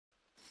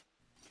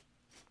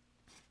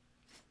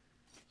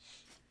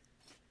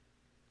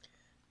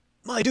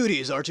My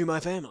duties are to my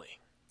family.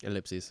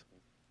 Ellipses.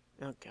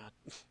 Oh, God.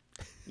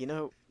 You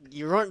know,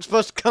 you weren't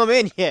supposed to come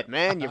in yet,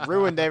 man. You've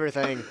ruined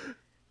everything.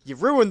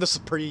 You've ruined the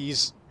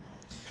surprise.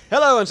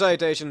 Hello and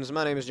salutations.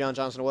 My name is John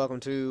Johnson. Welcome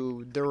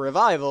to the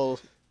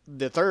revival,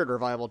 the third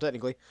revival,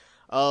 technically,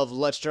 of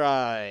Let's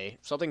Try.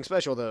 Something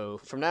special, though.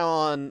 From now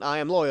on, I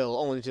am loyal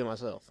only to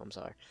myself. I'm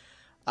sorry.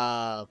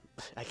 I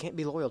can't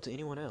be loyal to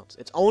anyone else.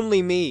 It's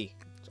only me.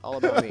 It's all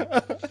about me.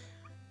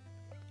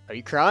 Are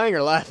you crying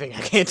or laughing?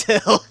 I can't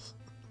tell.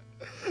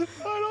 I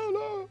don't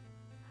know.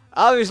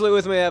 Obviously,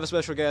 with me, I have a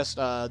special guest.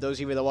 Those of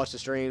you that watch the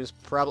streams,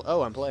 probably...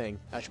 Oh, I'm playing.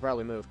 I should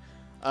probably move.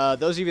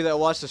 Those of you that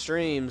watch the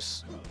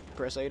streams,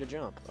 press A to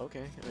jump.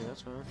 Okay, I mean,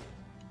 that's fine.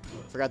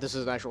 Forgot this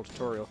is an actual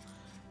tutorial.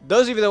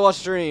 Those of you that watch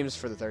streams,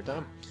 for the third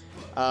time,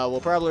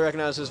 will probably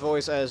recognize his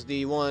voice as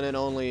the one and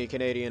only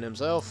Canadian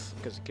himself,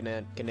 because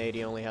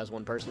Canadian only has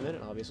one person in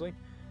it, obviously.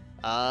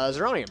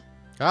 Zronium.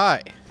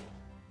 Hi.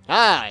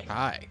 Hi.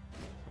 Hi.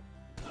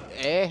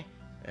 Eh?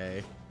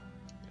 A.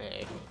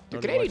 A. Do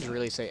Canadians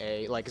really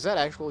say A? Like, is that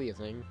actually a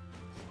thing?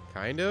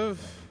 Kind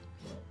of.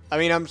 I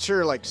mean, I'm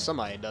sure, like,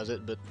 somebody does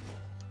it, but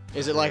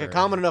is it, like, a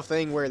common enough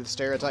thing where the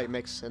stereotype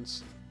makes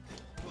sense?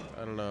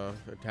 I don't know.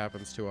 It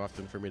happens too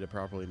often for me to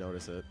properly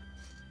notice it.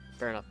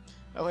 Fair enough.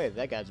 Oh, hey,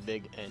 that guy's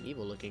big and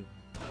evil-looking.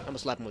 I'm gonna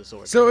slap him with a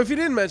sword. So, if you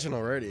didn't mention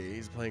already,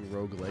 he's playing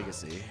Rogue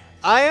Legacy.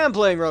 I am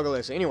playing Rogue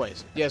Legacy.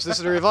 Anyways, yes, this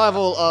is a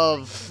revival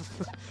of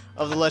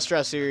the Let's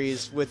Try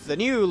series with the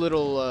new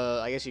little,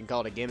 I guess you can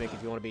call it a gimmick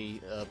if you want to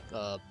be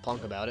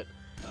punk about it.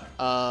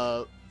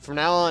 From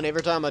now on,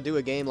 every time I do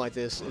a game like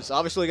this, it's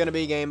obviously going to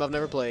be a game I've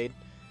never played.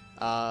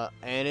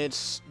 And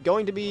it's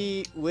going to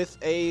be with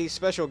a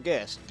special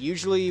guest.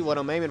 Usually what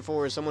I'm aiming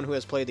for is someone who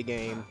has played the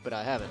game, but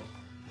I haven't.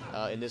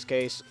 In this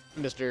case,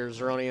 Mr.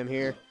 Zronium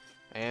here,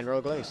 and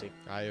Rogue Legacy.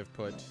 I have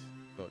put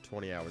about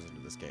 20 hours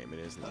into this game. It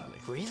is lovely.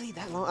 Really?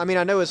 That long? I mean,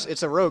 I know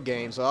it's a rogue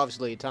game, so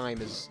obviously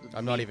time is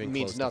I'm not even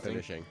means close nothing.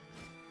 to finishing.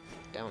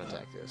 Down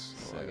attack this.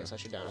 So. Well, I guess I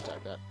should down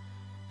attack that.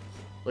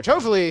 Which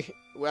hopefully,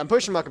 I'm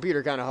pushing my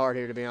computer kind of hard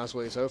here, to be honest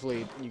with you, so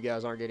hopefully you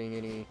guys aren't getting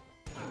any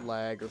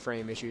lag or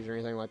frame issues or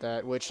anything like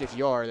that. Which, if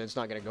you are, then it's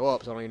not going to go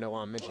up, so I don't even know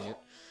why I'm mentioning it.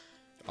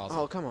 Awesome.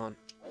 Oh, come on.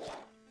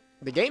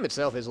 The game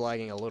itself is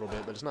lagging a little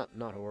bit, but it's not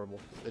horrible.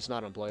 It's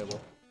not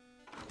unplayable.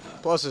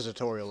 Plus, it's a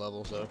tutorial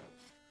level, so.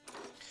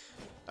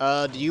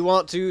 Do you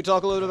want to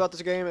talk a little bit about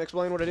this game and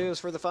explain what it is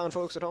for the fine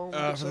folks at home?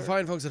 For the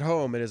fine folks at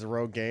home, it is a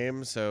rogue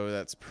game, so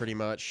that's pretty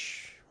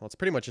much... Well, it's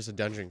pretty much just a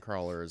dungeon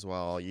crawler as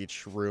well.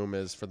 Each room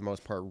is, for the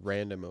most part,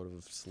 random out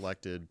of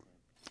selected,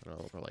 I don't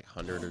know, over like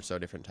 100 or so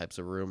different types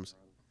of rooms.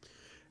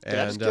 Did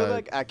I just kill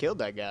that guy? I killed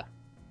that guy.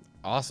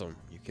 Awesome.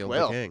 You killed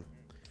the king.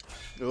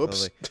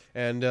 Oops. Lovely.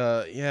 And,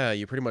 yeah,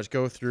 you pretty much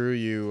go through,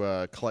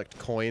 you collect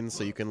coins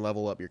so you can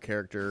level up your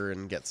character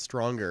and get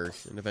stronger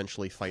and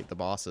eventually fight the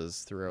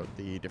bosses throughout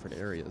the different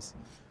areas.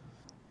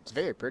 It's a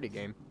very pretty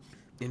game.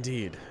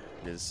 Indeed.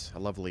 It is a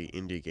lovely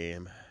indie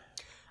game.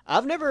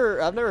 I've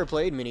never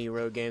played many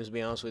rogue games, to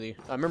be honest with you.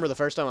 I remember the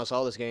first time I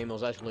saw this game, it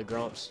was actually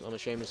Grumps, I'm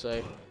ashamed to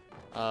say.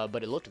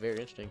 But it looked very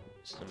interesting.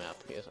 This is a map.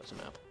 Yes, that's a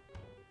map.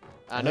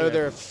 I know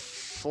there are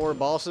 4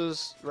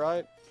 bosses,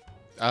 right?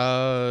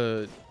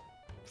 5?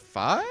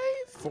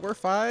 4 or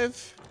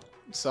 5?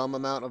 Some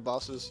amount of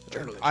bosses.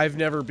 Generally. I've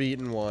never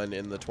beaten one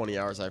in the 20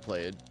 hours I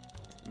played.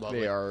 Lovely.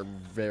 They are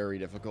very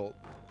difficult.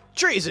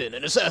 Treason!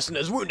 An assassin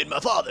has wounded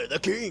my father, the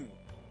king!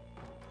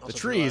 The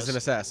tree is an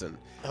assassin.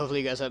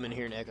 Hopefully you guys haven't been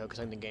hearing echo, because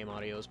I think the game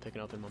audio is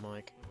picking up in my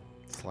mic.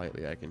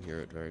 Slightly, I can hear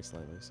it very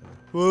slightly, so...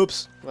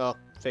 Whoops. Well,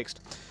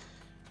 fixed.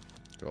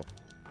 Cool.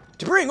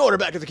 To bring order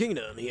back to the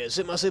kingdom, he has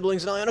sent my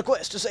siblings and I on a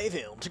quest to save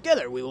him.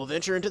 Together, we will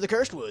venture into the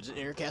cursed woods and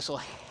enter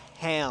Castle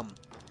Ham.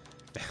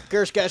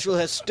 Cursed Castle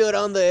has stood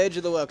on the edge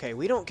of the... Okay,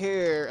 we don't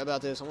care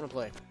about this. I want to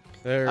play.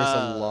 There's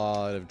a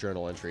lot of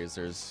journal entries.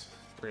 There's...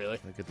 Really?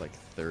 I could like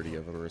 30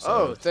 of them or so.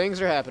 Oh,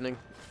 things are happening.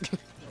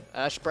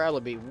 I should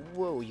probably be...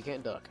 Whoa, you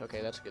can't duck.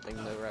 Okay, that's a good thing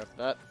to know right after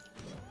that.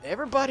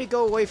 Everybody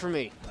go away from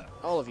me.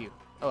 All of you.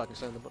 Oh, I can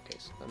stand in the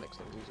bookcase. That makes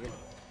things easier.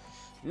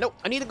 Nope,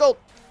 I need the gold.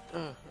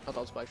 I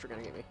thought spikes were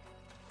going to get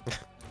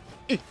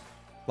me.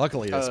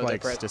 Luckily, the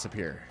spikes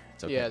disappear.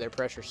 It's okay. Yeah, they're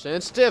pressure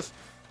sensitive.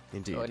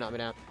 Indeed. Oh, it knocked me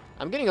down.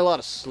 I'm getting a lot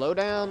of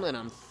slowdown, and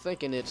I'm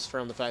thinking it's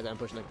from the fact that I'm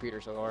pushing the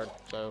computer so hard.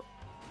 So,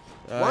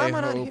 why am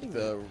I not hitting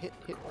the hit.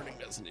 recording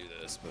doesn't do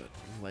this, but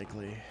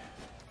likely.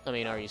 I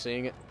mean, are you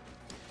seeing it?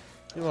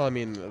 Well, I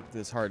mean,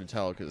 it's hard to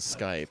tell because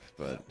Skype,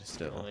 but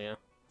still. Oh yeah,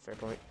 fair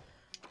point.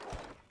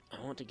 I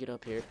want to get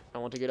up here. I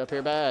want to get up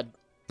here bad.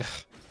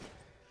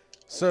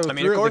 So I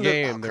mean, throughout the according to-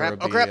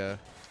 game,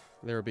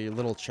 there will be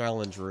little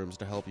challenge rooms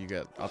to help you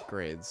get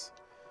upgrades.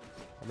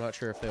 I'm not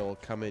sure if they'll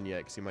come in yet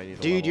because you might need.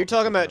 Dude, you're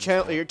talking about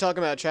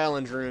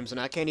challenge rooms, and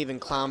I can't even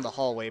climb the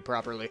hallway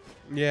properly.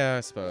 Yeah,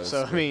 I suppose.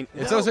 So I mean,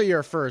 it's also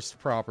your first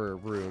proper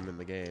room in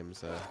the game,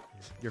 so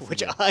you're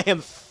which I am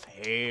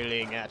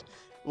failing at.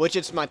 Which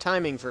it's my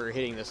timing for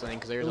hitting this thing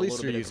because there's at a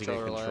least little you're bit of using a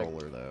controller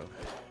controller though.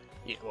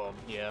 Yeah, well,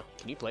 yeah.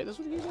 Can you play this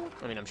with a user?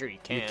 I mean, I'm sure you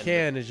can. You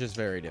can. It's just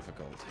very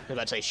difficult. But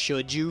I'd say,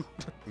 should you?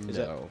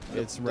 No,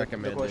 it's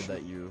recommended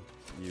that you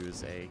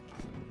use a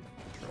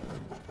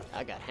controller.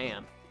 I got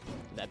ham.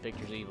 That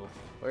picture's evil.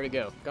 Where'd it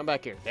go? Come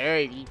back here. There,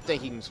 you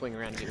think you can swing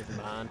around and get me from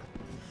behind?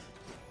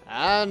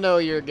 I know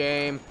your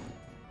game.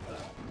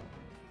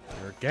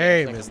 Your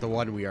game is the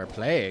one we are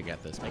playing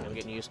at this I think I'm moment.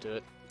 getting used to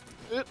it.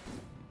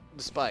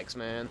 The spikes,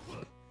 man.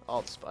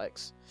 All the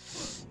spikes.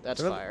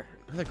 That's fire.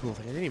 Another cool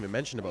thing I didn't even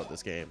mention about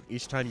this game.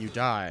 Each time you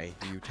die,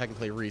 you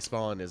technically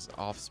respawn as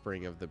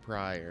offspring of the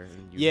prior.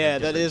 And you Yeah,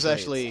 have that different is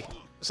traits. actually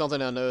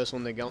something I noticed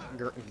when the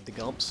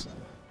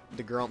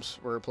Grumps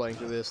were playing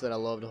through this that I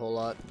loved a whole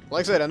lot.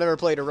 Like I said, I never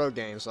played a rogue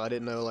game, so I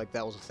didn't know like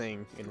that was a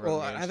thing in rogue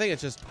Well, games. I think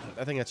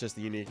that's just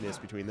the uniqueness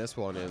between this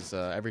one is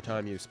every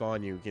time you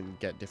spawn, you can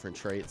get different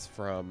traits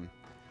from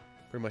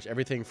pretty much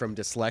everything from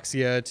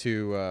dyslexia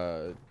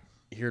to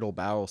irritable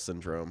bowel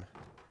syndrome.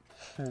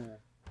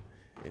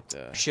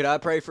 Should I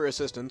pray for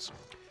assistance?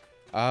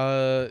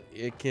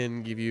 It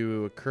can give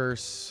you a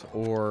curse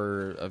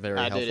or a very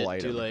I helpful did it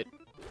item. too late.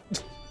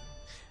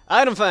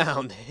 Item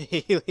found.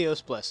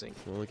 Helios Blessing.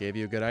 Well, it gave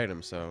you a good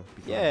item, so.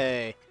 be fine.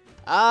 Yay.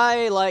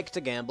 I like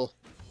to gamble.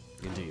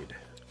 Indeed.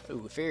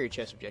 Ooh, fairy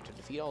chest objective.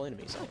 Defeat all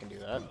enemies. I can do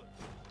that.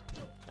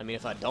 I mean,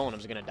 if I don't, I'm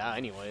just gonna die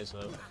anyway,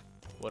 so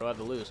what do I have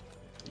to lose?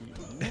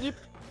 Yep.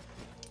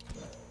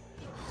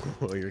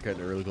 Oh, you're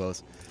cutting it really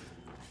close.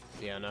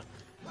 Yeah, no.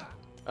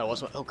 Oh,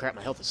 what's my... Oh, crap,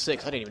 my health is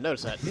 6. I didn't even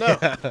notice that. No!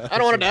 I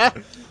don't want to die!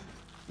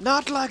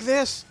 Not like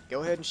this!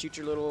 Go ahead and shoot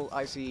your little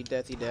icy,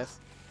 deathy death.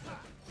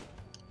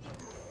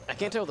 I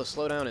can't tell if the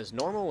slowdown is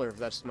normal or if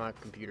that's my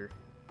computer.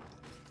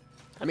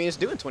 I mean, it's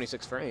doing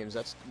 26 frames.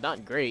 That's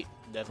not great,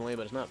 definitely,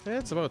 but it's not... Yeah,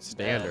 it's about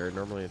standard.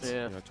 Normally it's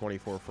Yeah.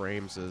 24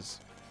 frames is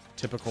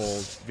typical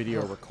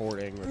video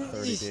recording, with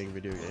 30 being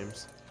video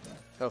games.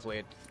 Hopefully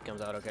it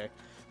comes out okay.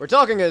 We're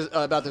talking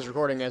about this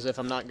recording as if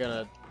I'm not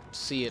gonna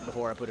see it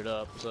before I put it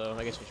up, so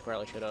I guess we should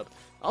probably shut up.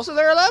 Also,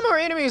 there are a lot more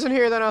enemies in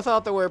here than I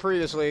thought there were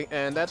previously,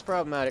 and that's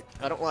problematic.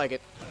 I don't like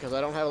it, because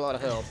I don't have a lot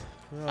of health.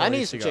 Well, I at need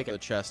least some you got chicken. the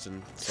chest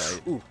in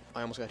sight. Ooh,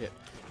 I almost got hit.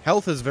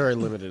 Health is very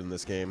limited in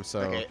this game,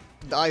 so Okay,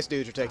 the ice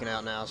dudes are taken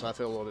out now, so I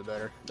feel a little bit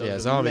better. Those yeah, the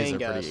zombies main are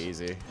guys. pretty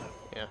easy.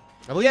 Yeah.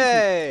 I believe,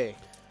 Yay!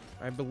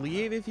 I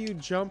believe if you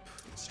jump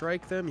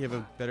strike them, you have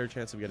a better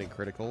chance of getting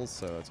criticals,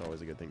 so it's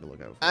always a good thing to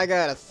look out for. I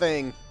got a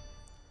thing.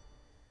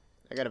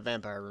 I got a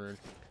vampire rune.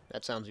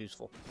 That sounds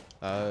useful.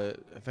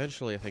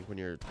 Eventually, I think when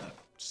you're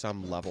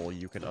some level,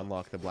 you can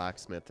unlock the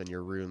blacksmith, and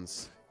your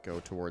runes go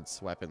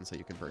towards weapons that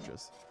you can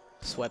purchase.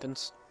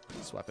 Sweapons?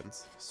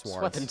 Weapons. Swords.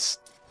 Sweapons.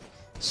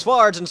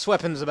 Swords and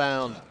sweapons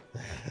abound.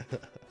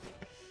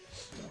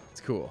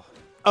 It's cool.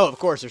 Oh, of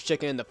course, there's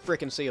chicken in the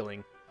frickin'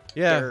 ceiling.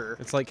 Yeah, Durr.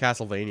 it's like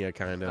Castlevania,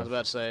 kind I was of.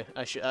 about to say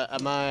I should.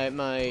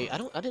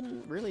 I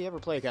didn't really ever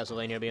play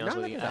Castlevania. To be honest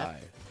with you, I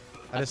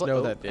just put- know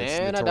oh, that it's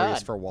and I notorious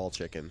died. for wall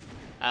chicken.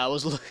 I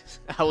was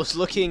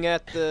looking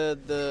at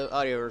the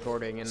audio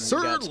recording and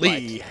Sir got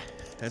Lee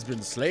spiked. has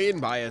been slain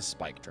by a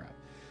spike trap.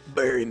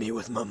 Bury me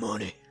with my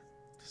money.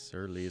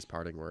 Sir Lee's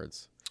parting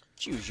words.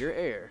 Choose your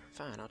heir.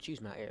 Fine, I'll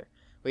choose my heir.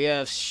 We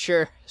have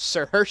Sir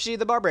Hershey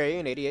the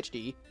Barbarian,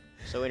 ADHD.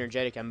 So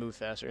energetic, I move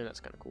faster, and that's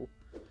kind of cool.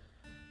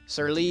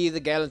 Sir Lee the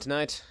Gallant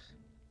Knight.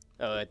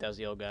 Oh, that was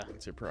the old guy.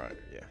 It's your pride,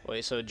 yeah.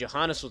 Wait, so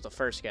Johannes was the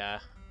first guy,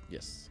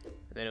 Yes. and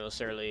then it was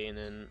Sir Lee, and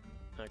then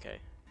okay.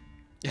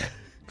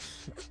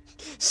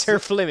 Sir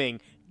Fleming,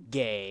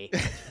 gay.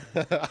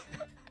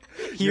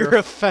 You're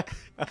a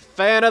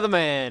fan of the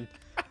man.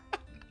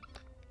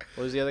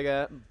 What was the other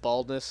guy?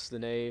 Baldness, the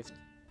knave,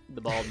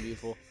 the bald and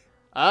beautiful.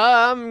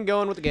 I'm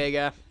going with the gay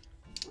guy.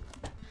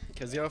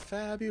 Because you're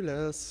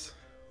fabulous.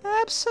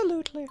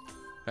 Absolutely.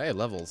 Hey,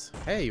 levels.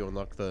 Hey, you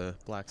unlocked the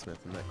blacksmith.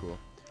 Isn't that cool?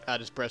 I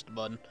just pressed a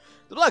button.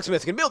 The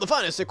blacksmith can build the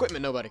finest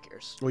equipment. Nobody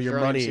cares. Well, your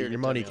Zronium's money, here to your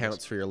tell money me all counts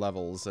this. for your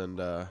levels, and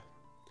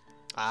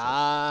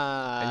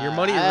Ah. your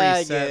money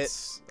I get-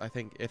 resets. I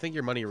think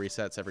your money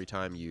resets every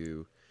time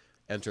you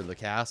enter the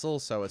castle.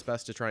 So it's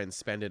best to try and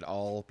spend it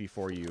all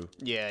before you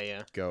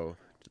Yeah. go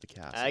to the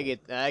castle. I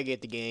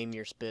get the game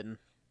you're spitting.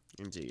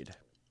 Indeed.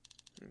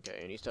 Okay,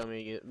 and he's telling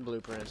me to get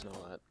blueprints and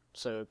all that.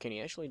 So can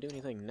he actually do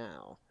anything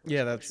now?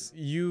 Yeah, that's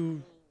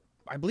you.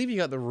 I believe you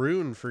got the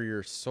rune for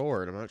your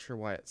sword. I'm not sure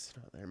why it's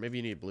not there. Maybe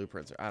you need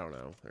blueprints. Or, I don't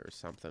know. There's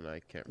something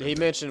I can't remember. He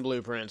mentioned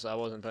blueprints. I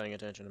wasn't paying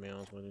attention, to be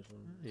honest with you. So.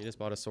 You just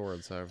bought a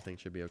sword, so everything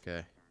should be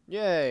okay.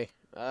 Yay!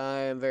 I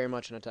am very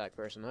much an attack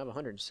person. I have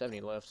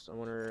 170 left. I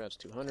wonder, that's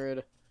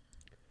 200.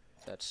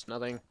 That's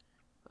nothing.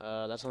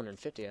 That's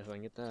 150 if I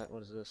can get that.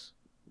 What is this?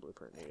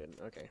 Blueprint needed.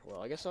 Okay,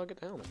 well, I guess I'll get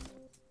the helmet.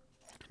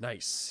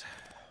 Nice.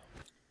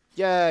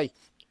 Yay!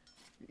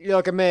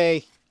 Look at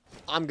me.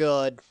 I'm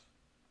good.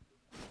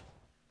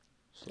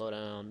 Slow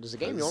down. Does the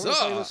game normally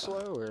play this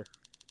slow, or?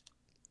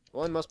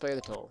 One must pay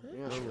the toll.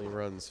 Yeah, It sure. normally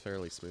runs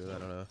fairly smooth. I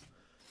don't know.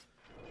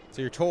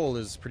 So your toll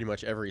is pretty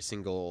much every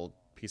single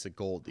piece of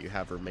gold that you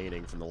have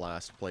remaining from the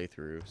last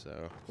playthrough.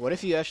 So What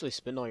if you actually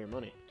spend all your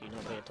money? Do you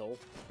not pay a toll? Or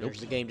Nope. does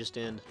the game just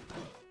end?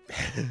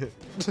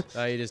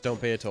 you just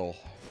don't pay a toll.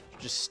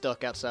 Just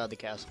stuck outside the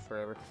castle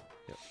forever?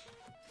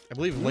 I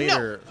believe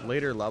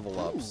later level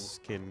ups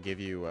can give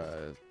you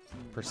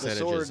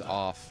percentages sword,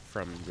 off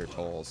from your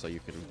toll, so you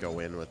can go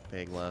in with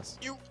paying less.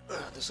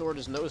 the sword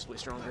is noticeably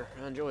stronger.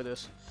 I enjoy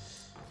this.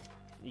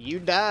 You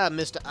die,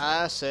 Mr.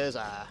 I, says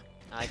I.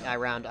 I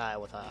round I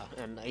with I.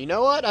 And you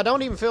know what? I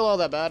don't even feel all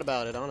that bad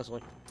about it,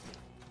 honestly.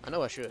 I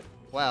know I should.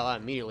 Wow, I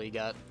immediately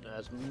got...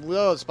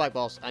 whoa, spike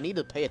balls. I need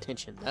to pay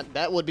attention.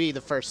 That would be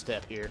the first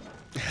step here.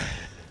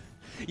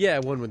 Yeah,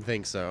 one would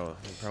think so.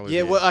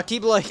 Yeah, well, I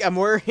keep, like, I'm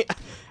worrying...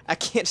 I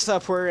can't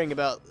stop worrying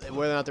about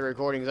whether or not the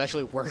recording is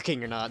actually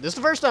working or not. This is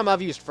the first time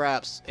I've used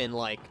fraps in,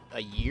 like,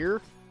 a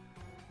year.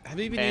 Have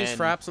you even used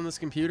fraps on this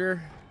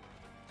computer?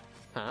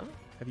 Huh?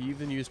 Have you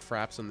even used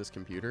fraps on this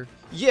computer?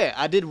 Yeah,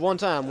 I did one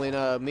time when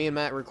me and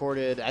Matt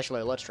recorded,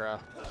 actually, Let's Try,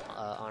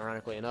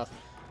 ironically enough,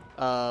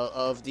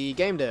 of the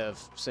game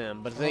dev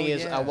sim. But the thing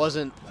is, yeah.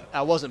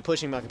 I wasn't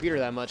pushing my computer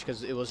that much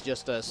because it was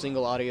just a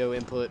single audio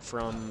input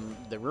from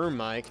the room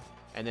mic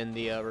and then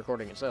the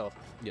recording itself.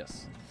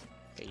 Yes.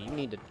 Okay, you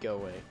need to go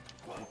away.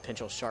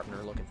 Pencil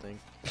sharpener looking thing.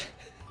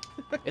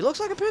 It looks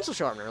like a pencil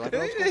sharpener. Like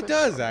It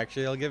does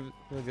actually. I'll give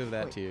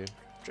that to you.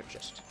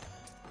 Just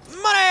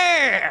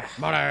money.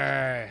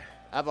 Money.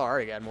 I've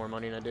already got more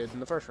money than I did in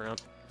the first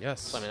round.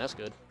 Yes. So, I mean, that's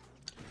good.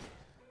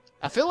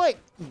 I feel like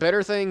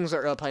better things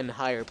are up in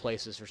higher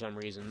places for some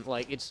reason.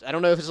 Like, I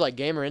don't know if it's like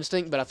gamer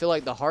instinct, but I feel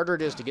like the harder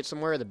it is to get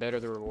somewhere, the better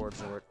the reward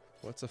for it.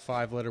 What's a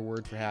 5-letter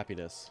word for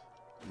happiness?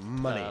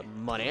 Money.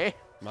 Money.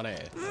 Money.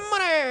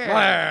 Money.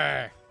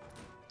 Money.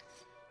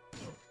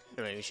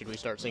 Maybe should we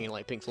start singing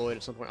like Pink Floyd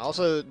at some point?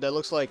 Also, that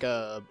looks like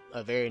a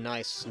very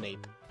nice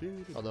Snape.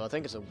 Although I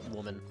think it's a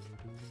woman.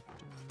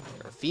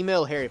 Or a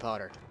female Harry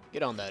Potter.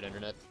 Get on that,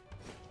 internet.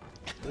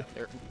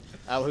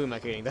 Oh, who am I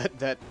kidding?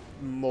 That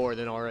more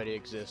than already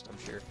exists, I'm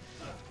sure.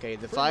 Okay,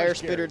 the fire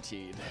spitter.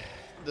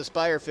 The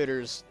spire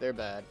fitters, they're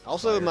bad.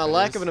 Also, my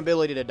lack of an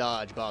ability to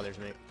dodge bothers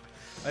me.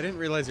 I didn't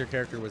realize your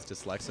character was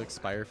dyslexic.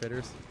 Spire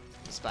fitters.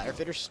 Spire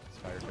fitters?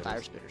 Spire fitters.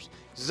 Fire spitters.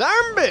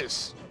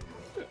 Zombies!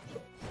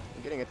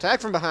 I'm getting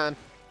attacked from behind.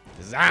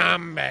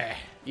 Zombie!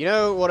 You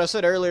know what I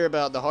said earlier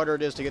about the harder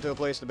it is to get to a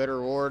place, the better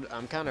reward?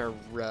 I'm kind of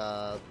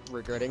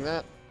regretting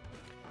that.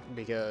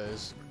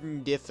 Because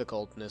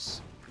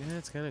difficultness. Yeah,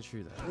 it's kind of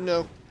true, though.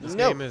 No. This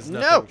no. game is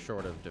nothing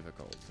short of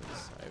difficult.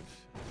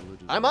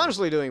 I'm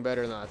honestly doing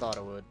better than I thought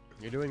I would.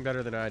 You're doing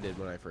better than I did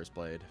when I first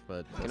played,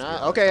 but... Can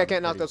I? Okay, I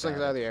can't knock those things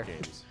out of the air.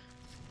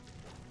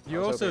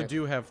 You also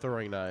do have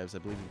throwing knives. I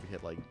believe you can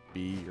hit, like,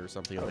 B or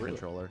something on the really?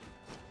 controller.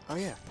 Oh,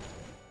 yeah.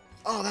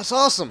 Oh, that's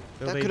awesome!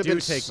 So that they could have do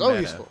been take so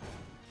mana. useful.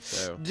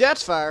 So.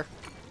 That's fire.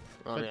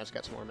 Oh, yeah, it's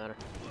got some more mana.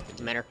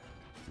 Manner.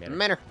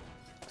 Manner.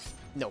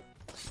 No.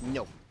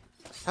 No.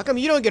 How come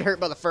you don't get hurt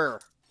by the fur?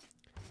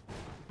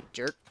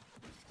 Jerk.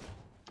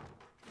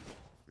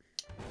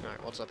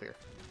 Alright, what's up here?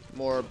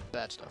 More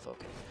bad stuff,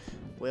 okay.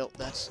 Well,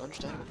 that's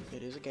understandable.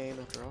 It is a game,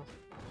 after all.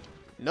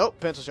 Nope,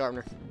 pencil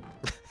sharpener.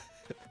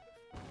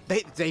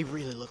 They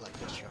really look like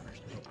pencil sharpeners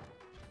to me.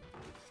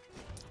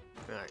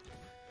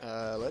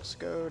 Alright. Let's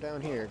go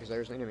down here, because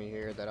there's an enemy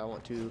here that I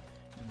want to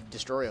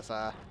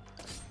destroyify.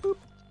 Boop.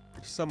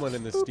 Someone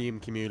in the Steam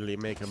community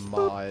make a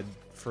mod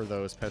for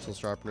those pencil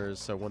sharpeners,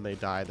 so when they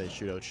die, they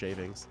shoot out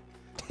shavings.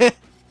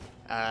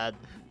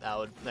 I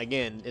would,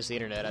 again, it's the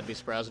internet. I'd be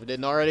surprised if it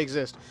didn't already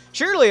exist.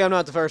 Surely I'm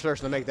not the first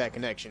person to make that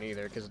connection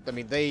either, because, I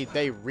mean,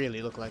 they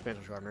really look like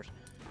pencil sharpeners.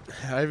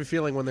 I have a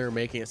feeling when they were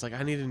making it, it's like,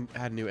 I need to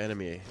add a new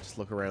enemy. Just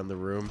look around the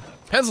room.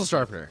 Pencil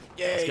sharpener!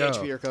 Yay,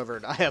 HP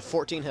recovered. I have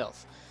 14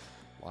 health.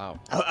 Wow.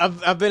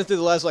 I've been through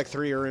the last, like,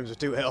 3 rooms with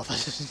 2 health. I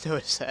just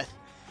noticed that.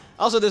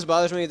 Also, this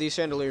bothers me. These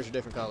chandeliers are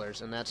different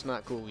colors, and that's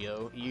not cool,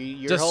 yo.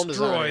 Your home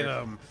designer, Destroy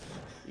them!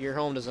 Your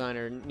home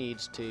designer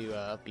needs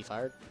to be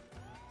fired.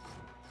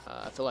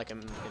 I feel like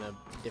I'm in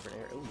a different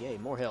area. Oh, yay,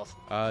 more health.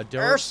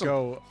 Don't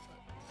go...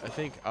 I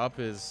think up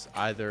is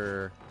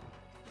either...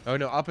 Oh,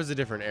 no, up is a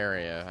different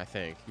area, I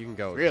think. You can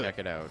go check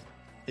it out.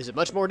 Is it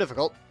much more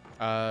difficult?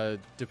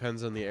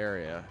 Depends on the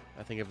area.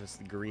 I think if it's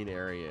the green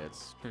area,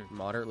 it's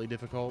moderately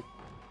difficult.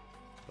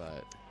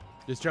 But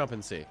just jump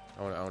and see.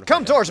 I want to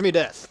come towards me,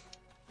 death!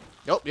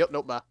 Nope,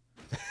 nope, bye.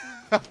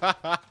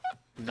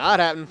 Not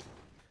happening.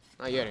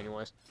 Not yet,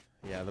 anyways.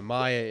 Yeah, the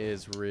Maya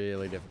is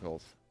really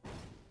difficult.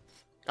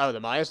 Oh, the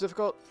Maya's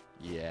difficult?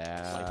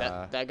 Yeah.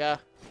 Like that guy?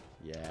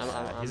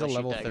 Yeah. He's a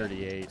level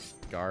 38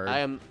 guard.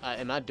 am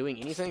I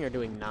doing anything or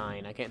doing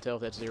 9? I can't tell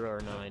if that's 0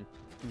 or 9.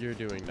 You're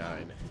doing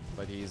 9,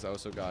 but he's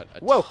also got a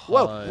ton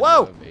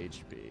of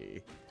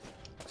HP.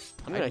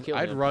 I'm gonna kill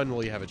him. I'd run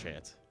while you have a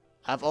chance.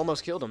 I've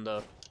almost killed him,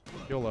 though.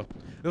 YOLO.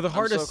 No, the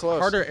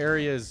harder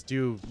areas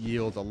do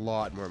yield a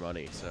lot more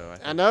money, so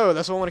I know,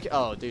 that's what I want to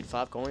Oh, dude,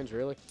 5 coins,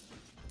 really?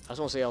 I just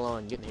want to see how long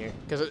I'm getting here.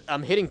 Because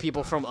I'm hitting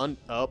people from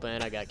oh,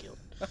 and I got killed.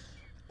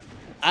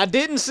 I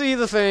didn't see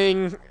the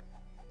thing.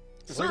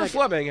 Sir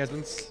Fleming has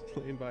been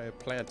slain by a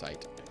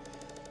plantite.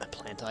 A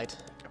plantite?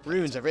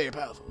 Runes are very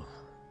powerful.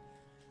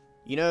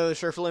 You know,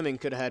 Sir Fleming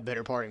could have had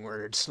better parting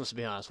words. Let's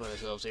be honest with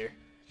ourselves here.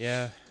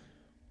 Yeah.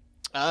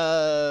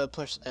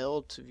 Press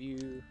L to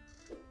view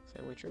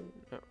family tree.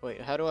 Oh,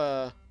 wait, how do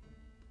I...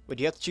 Wait,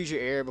 do you have to choose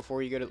your heir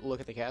before you go to look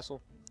at the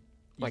castle?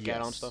 Like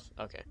add-on stuff?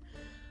 Okay.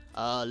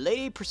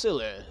 Lady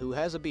Priscilla, who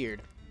has a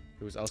beard.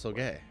 Who's also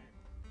gay.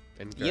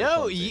 And You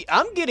know,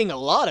 I'm getting a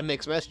lot of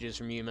mixed messages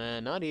from you,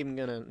 man. Not even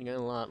gonna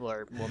lie,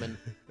 or woman,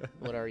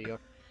 whatever you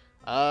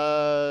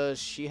are.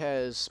 She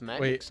has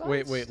magic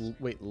sights?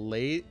 Wait,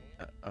 late?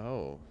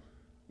 Oh.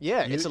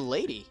 Yeah, it's a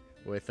lady.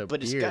 With a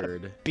but beard. It's got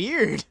a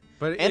beard.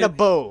 But and a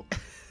bow.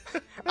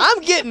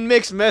 I'm getting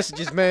mixed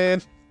messages,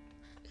 man.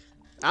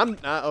 I'm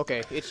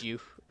okay. It's you.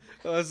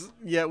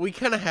 Yeah, we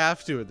kind of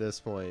have to at this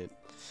point.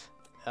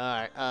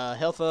 All right.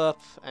 Health up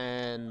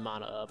and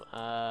mana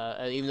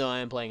up. Even though I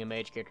am playing a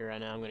mage character right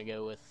now, I'm gonna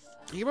go with.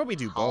 You can probably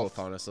do both,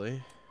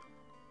 honestly.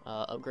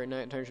 Upgrade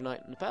Knight and turn your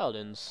Knight into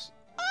Paladins.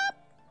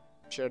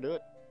 Should I do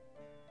it?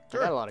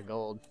 Sure. I got a lot of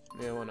gold.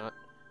 Yeah, why not?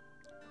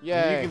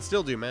 Yeah. Yeah. You can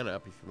still do mana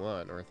up if you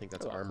want, or I think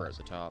that's Oh, armor at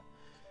the top.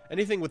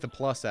 Anything with a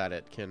plus at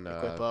it can be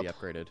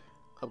upgraded.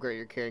 Upgrade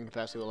your carrying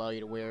capacity will allow you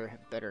to wear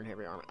better and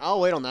heavier armor.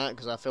 I'll wait on that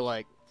because I feel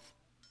like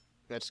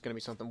that's gonna be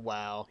something.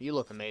 Wow, you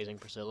look amazing,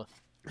 Priscilla.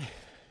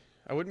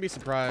 I wouldn't be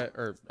surprised,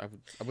 or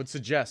I would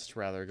suggest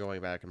rather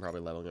going back and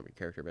probably leveling up your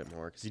character a bit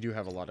more because you do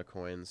have a lot of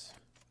coins.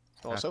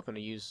 Well, I was hoping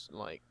to use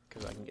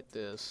because I can get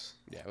this.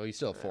 Yeah, well, you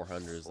still have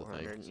 400 is the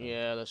thing. So.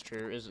 Yeah, that's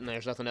true.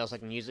 There's nothing else I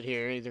can use it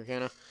here either,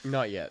 can I?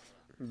 Not yet.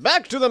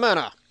 Back to the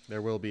mana.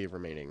 There will be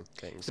remaining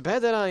things. It's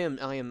bad that I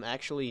am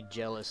actually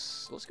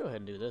jealous. Let's go ahead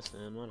and do this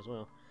then. Might as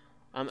well.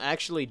 I'm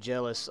actually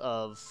jealous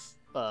of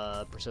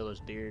Priscilla's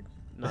beard.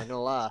 Not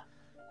gonna lie.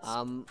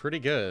 Pretty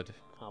good.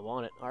 I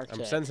want it. Architect.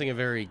 I'm sensing a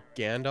very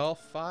Gandalf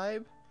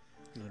vibe.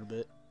 A little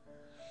bit.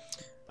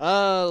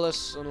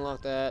 Let's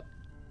unlock that.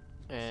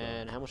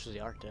 And how much is the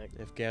architect?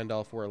 If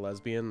Gandalf were a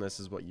lesbian, this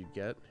is what you'd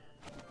get.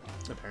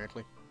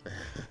 Apparently.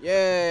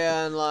 Yay,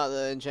 I unlocked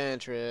the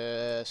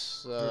Enchantress.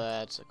 So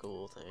that's a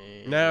cool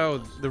thing. Now,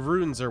 the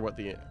runes are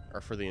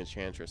are for the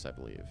Enchantress, I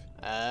believe.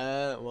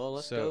 Well,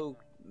 let's go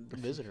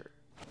visit her.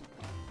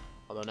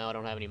 Although now I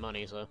don't have any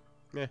money, so.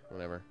 Yeah,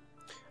 whatever.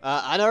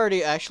 I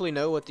already actually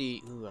know what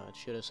the. Ooh, I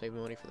should have saved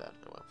money for that.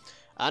 Oh well.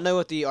 I know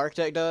what the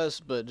architect does,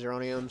 but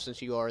Zronium,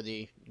 since you are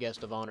the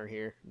guest of honor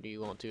here, do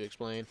you want to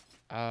explain?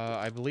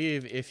 I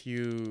believe if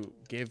you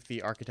give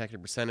the architect a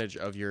percentage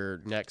of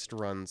your next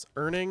run's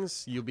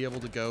earnings, you'll be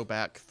able to go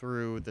back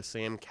through the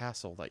same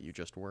castle that you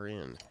just were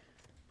in.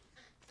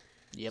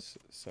 Yep.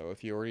 So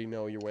if you already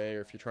know your way,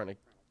 or if you're trying to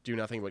do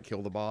nothing but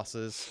kill the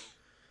bosses,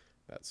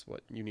 that's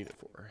what you need it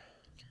for.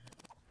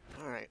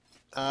 Alright.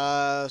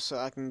 So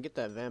I can get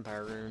that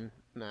vampire rune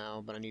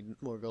now, but I need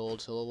more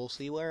gold, so we'll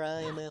see where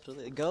I am after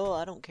that. Go,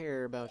 I don't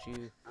care about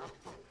you,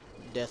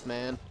 Death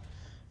Man.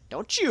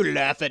 Don't you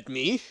laugh at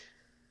me!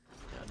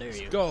 How dare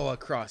you? Go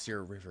across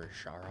your river,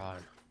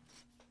 Sharon.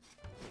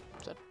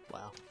 Is that,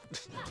 wow.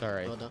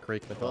 Sorry, Well done.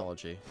 Greek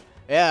mythology.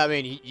 Yeah, I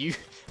mean,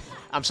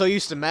 I'm so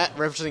used to Matt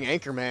referencing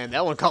Anchorman,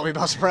 that one caught me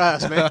by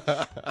surprise, man.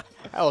 That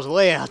was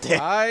way out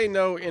there. I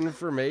know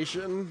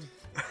information.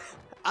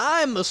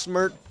 I'm a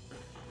smirk.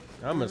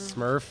 I'm a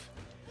smurf.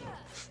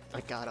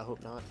 My God, I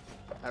hope not.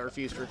 I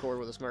refuse to record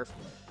with a smurf.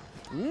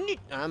 Neat.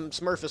 I'm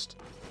smurfist.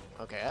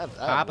 Okay, I have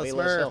Papa way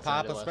less Smurf, health than I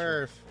Papa did last Smurf.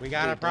 run. We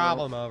got a Dude,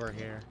 problem over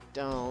here.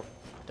 Don't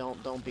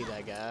be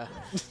that guy.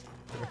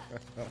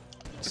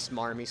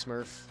 Smarmy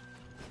Smurf.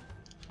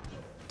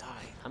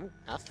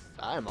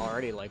 I'm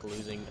already like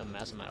losing a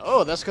massive amount.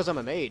 Oh, that's because I'm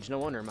a mage. No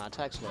wonder my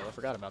attack's low. I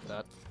forgot about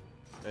that.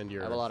 And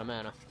I have a lot of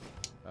mana.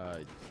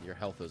 your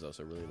health is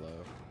also really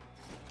low.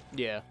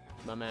 Yeah,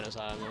 my mana's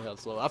high and my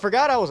health's low. I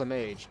forgot I was a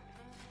mage.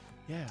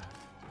 Yeah.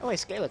 Oh wait,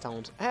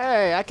 skeletons.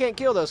 Hey, I can't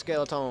kill those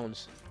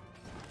skeletons.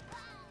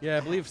 Yeah, I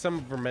believe some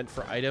of them are meant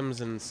for items,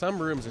 and some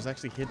rooms there's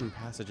actually hidden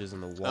passages in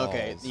the walls.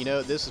 Okay, you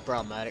know, this is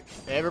problematic.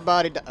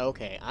 Everybody,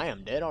 okay, I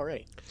am dead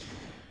already.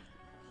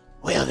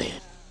 Well then,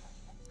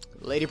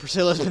 Lady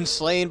Priscilla's been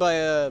slain by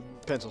a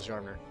pencil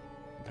sharpener.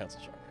 Pencil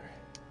sharpener.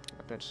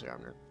 A pencil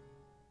sharpener.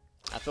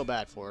 I feel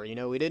bad for her. You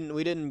know, we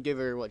didn't give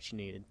her what she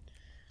needed.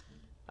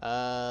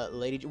 Why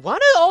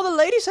do all the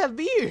ladies have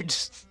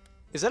beards?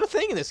 Is that a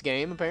thing in this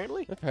game?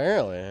 Apparently.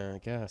 Apparently, I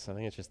guess. I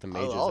think it's just the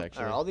mages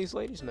actually. Are all these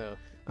ladies? No.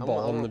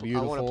 Balm the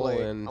Beautiful I want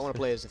and to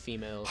play as the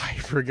females.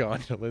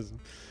 Hypergondolism.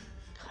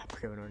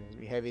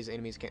 Hypergondolism. Heavy's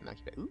enemies can't knock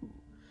you back. Ooh.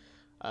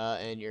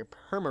 And your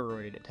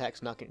permaroided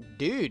attacks knocking.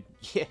 Dude,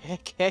 yeah,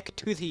 heck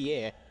to the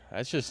yeah.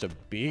 That's just a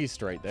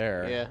beast right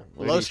there. Yeah.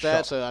 Lady Low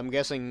stats, so I'm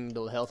guessing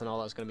the health and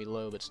all that's gonna be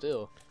low, but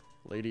still.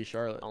 Lady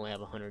Charlotte. I only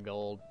have 100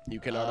 gold. You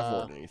cannot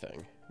afford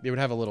anything. They would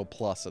have a little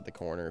plus at the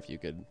corner if you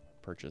could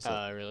purchase it.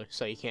 Really?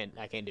 So I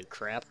can't do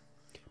crap.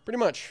 Pretty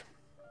much.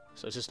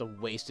 So it's just a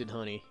wasted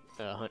honey.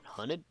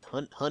 Hunted.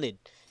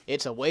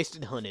 It's a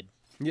wasted hunted.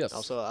 Yes.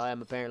 Also, I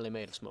am apparently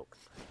made of smoke.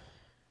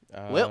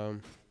 Yeah.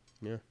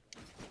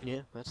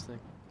 Yeah, that's the thing.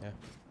 Yeah.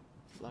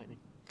 Lightning.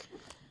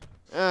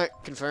 Alright,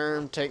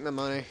 confirm. Take my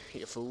money,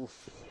 you fool.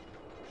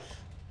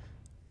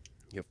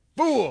 You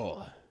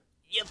fool!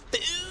 You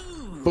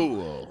fool!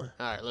 Fool!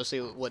 Alright, let's see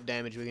what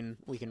damage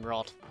we can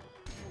rot.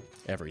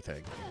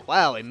 Everything.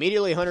 Wow,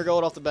 immediately 100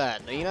 gold off the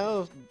bat. You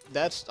know,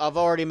 I've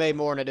already made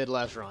more than I did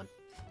last run.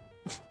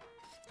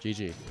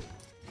 GG.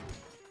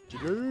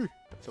 GG.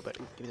 I feel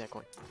better. Ooh, give me that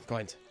coin.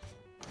 Coins.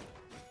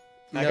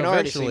 I can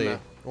already see eventually,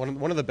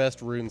 one of the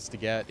best runes to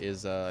get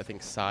is, I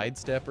think,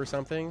 sidestep or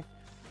something.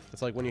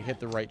 It's like when you hit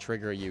the right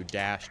trigger, you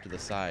dash to the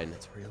side, and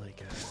it's really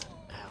good.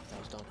 Ow, that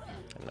was dumb.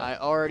 I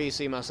already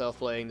see myself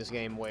playing this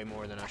game way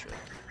more than I should.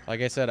 Like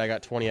I said, I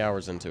got 20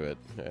 hours into it,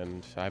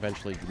 and I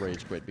eventually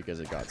rage quit because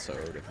it got so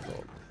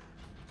difficult.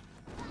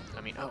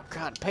 I mean, oh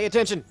god, pay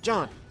attention,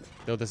 John.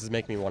 Though this is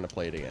making me want to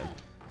play it again.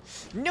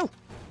 No.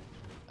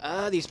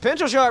 These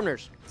pencil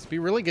sharpeners. This would be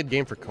a really good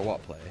game for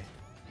co-op play.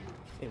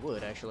 It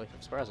would, actually.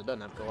 I'm surprised it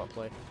doesn't have co-op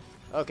play.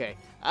 Okay,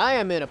 I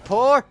am in a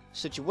poor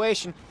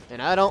situation,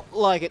 and I don't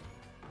like it.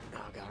 Oh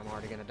god, I'm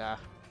already gonna die.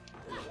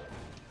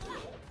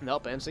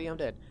 Nope, and see, I'm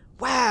dead.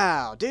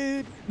 Wow,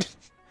 dude.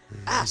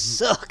 I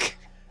suck.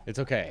 It's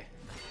okay.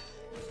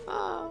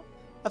 Oh,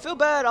 I feel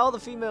bad. All the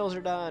females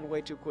are dying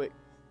way too quick.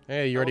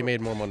 Hey, you already made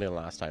more money than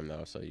last time,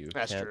 though, so you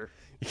That's can't, true.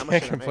 you How can't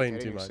much did I make? complain I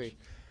too didn't much. see.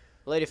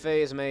 Lady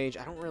Faye is a mage.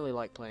 I don't really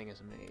like playing as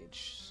a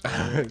mage. So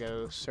I'm gonna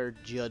go Sir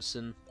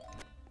Judson.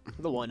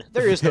 The one.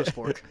 There is no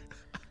spork.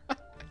 I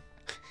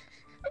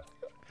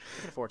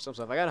can afford some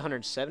stuff. I got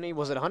 170.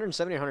 Was it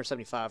 170 or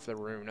 175 for the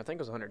rune? I think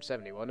it was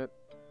 170, wasn't it?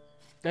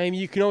 I mean,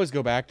 you can always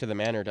go back to the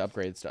manor to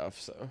upgrade stuff,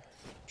 so.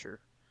 Sure.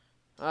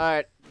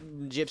 Alright,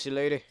 Gypsy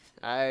Lady.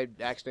 I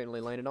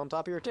accidentally landed on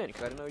top of your tent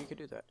because I didn't know you could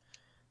do that.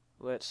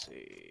 Let's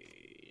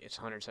see. It's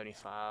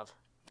 175.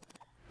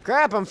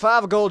 Crap, I'm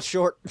 5 gold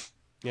short.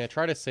 Yeah,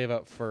 try to save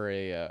up for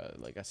a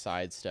like a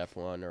sidestep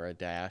one or a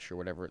dash or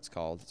whatever it's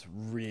called. It's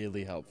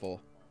really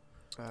helpful.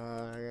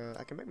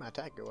 I can make my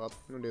attack go up.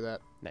 I'm gonna do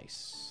that.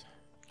 Nice.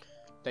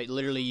 They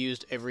literally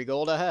used every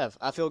gold I have.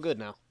 I feel good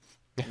now.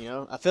 You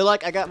know, I feel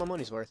like I got my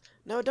money's worth.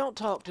 No, don't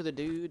talk to the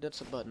dude.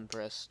 That's a button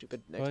press.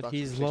 Stupid Xbox But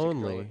he's 360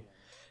 lonely. controller.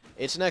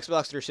 It's an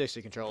Xbox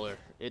 360 controller.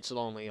 It's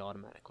lonely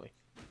automatically.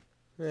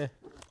 Eh.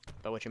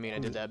 By which I mean I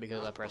did that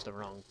because I pressed the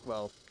wrong.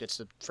 Well, it's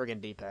the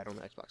friggin' D-pad on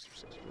the Xbox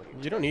 360.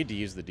 You don't need to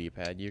use the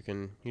D-pad. You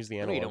can use the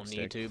I know analog you don't stick.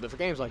 need to, but for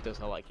games like this,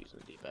 I like using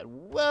the D-pad.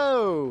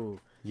 Whoa!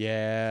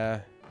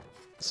 Yeah.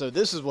 So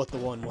this is what the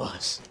one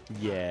was.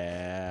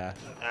 Yeah.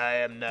 I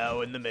am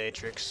now in the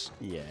Matrix.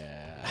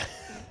 Yeah.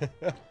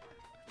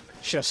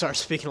 Should I start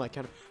speaking like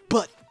kind of...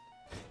 But!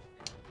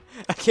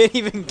 I can't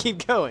even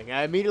keep going.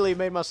 I immediately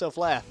made myself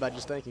laugh by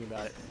just thinking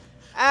about it.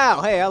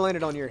 Ow! Hey, I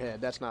landed on your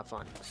head. That's not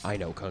fun. I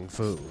know Kung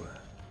Fu.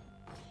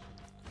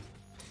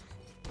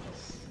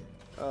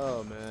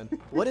 Oh, man.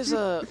 What is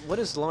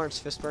Lawrence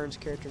Fishburne's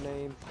character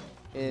name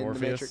in Morpheus?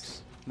 The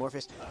Matrix?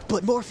 Morpheus.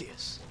 But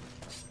Morpheus!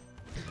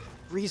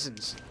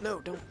 Reasons. No,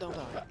 don't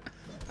die.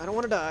 I don't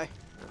want to die.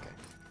 Okay.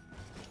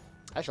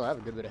 Actually, I have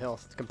a good bit of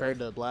health compared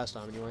to last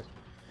time, anyway.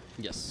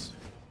 Yes.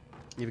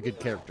 You have a good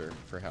character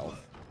for health.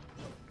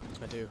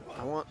 I do.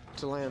 I want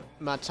to land.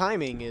 My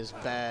timing is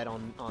bad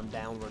on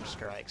downward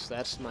strikes.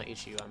 That's my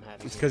issue I'm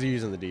having. It's here. because you're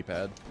using the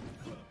D-pad.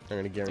 I'm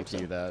going to guarantee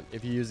so. you that.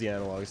 If you use the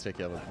analog stick,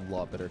 you have a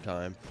lot better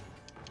time.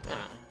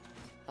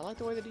 I like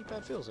the way the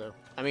D-pad feels, though.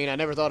 I mean, I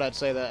never thought I'd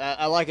say that.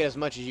 I like it as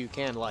much as you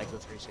can like the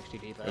 360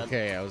 D-pad.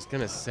 Okay, I was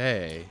going to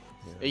say...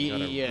 You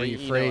gotta Yeah, rephrase you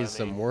know what I mean.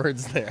 some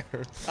words there.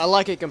 I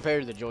like it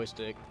compared to the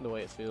joystick, the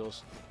way it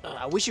feels.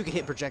 I wish you could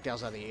hit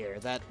projectiles out of the air.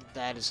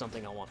 That is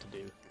something I want to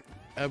do.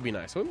 That would be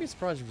nice. I wouldn't be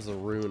surprised if it was a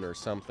rune or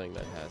something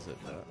that has it,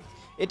 though.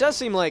 It does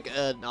seem like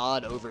an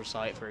odd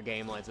oversight for a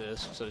game like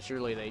this, so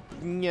surely they...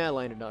 Yeah, I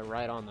landed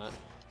right on that.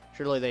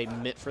 Surely they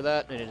meant for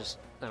that, and it just...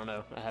 I don't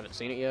know. I haven't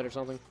seen it yet or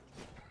something.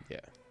 Yeah.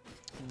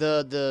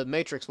 The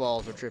Matrix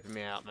walls are tripping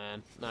me out,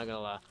 man. Not gonna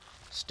lie.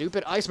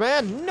 Stupid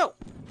Iceman! No!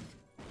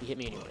 He hit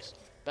me anyways.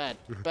 Bad.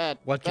 Bad.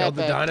 What bad, killed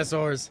the bad.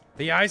 dinosaurs?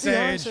 The Ice The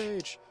Age! Ice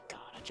Age! God,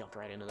 I jumped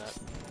right into that.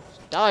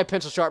 Die,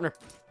 pencil sharpener!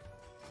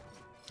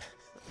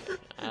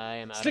 I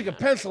am out Stick a of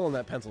time. pencil in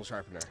that pencil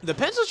sharpener. The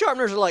pencil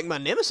sharpeners are like my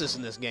nemesis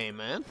in this game,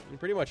 man. You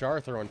pretty much are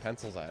throwing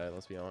pencils at it,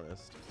 let's be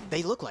honest.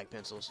 They look like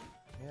pencils.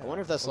 Yeah. I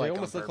wonder if that's Well, like they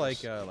almost on look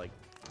like purpose.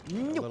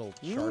 little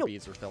Nope.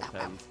 Sharpies or felt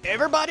pens.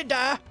 Everybody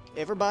die!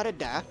 Everybody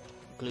die.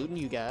 Including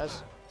you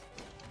guys.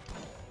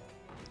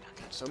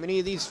 I got so many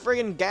of these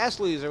friggin'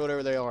 ghastlies or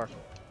whatever they are.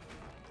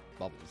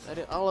 Bubbles. I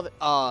did all of it.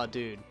 Aw,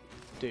 dude.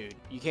 Dude,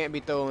 you can't be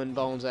throwing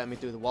bones at me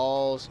through the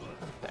walls.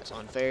 That's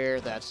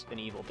unfair. That's an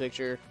evil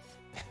picture.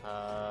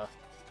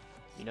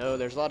 You know,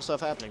 there's a lot of stuff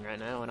happening right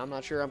now, and I'm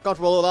not sure I'm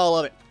comfortable with all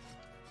of it.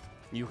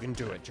 You can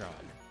do it, John.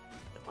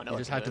 I know You I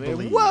just can have do to it.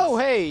 believe. Whoa,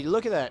 hey,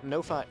 look at that.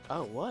 No fight.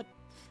 Oh, what?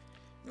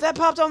 That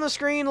popped on the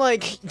screen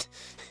like...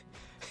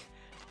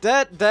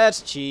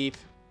 That's cheap.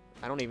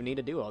 I don't even need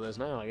to do all this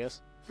now, I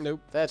guess.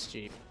 Nope. That's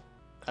cheap.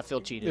 I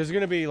feel cheated. There's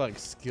gonna be like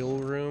skill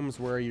rooms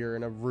where you're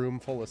in a room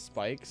full of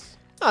spikes.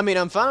 I mean,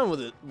 I'm fine with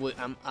it.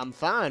 I'm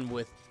fine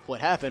with what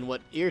happened.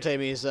 What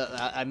irritated me is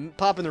I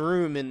pop in the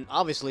room and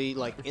obviously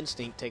like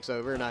instinct takes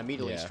over and I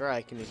immediately Yeah.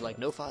 strike and he's like,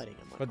 no fighting.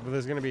 I'm like, But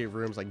there's gonna be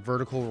rooms like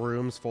vertical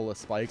rooms full of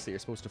spikes that you're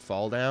supposed to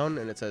fall down,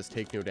 and it says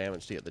take no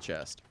damage to get the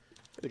chest.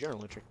 the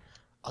journal entry.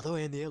 Although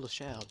I am the eldest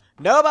child,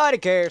 nobody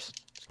cares.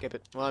 Skip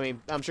it. Well, I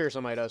mean, I'm sure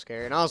somebody does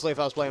care. And honestly, if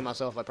I was playing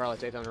myself, I'd probably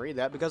take time to read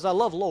that because I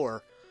love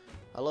lore.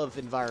 I love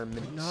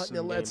environment. Not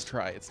a let's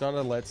try. It's not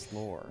a let's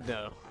lore.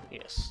 No.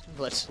 Yes.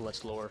 Let's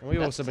lore. And we've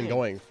That's also the been thing.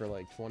 going for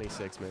like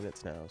 26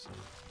 minutes now. So.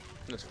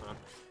 That's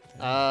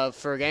fine.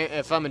 For a game,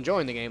 if I'm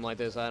enjoying the game like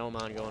this, I don't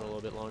mind going a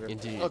little bit longer.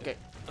 Indeed. Okay.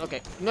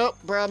 Okay. Nope.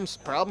 Problems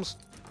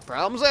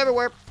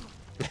everywhere.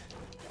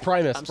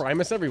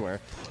 Primus everywhere.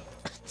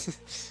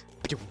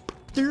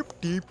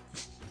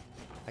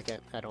 I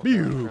can't. I don't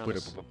know.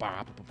 Promise.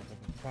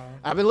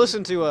 I've been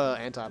listening to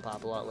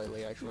Anti-Pop a lot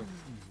lately, actually.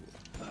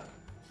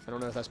 I don't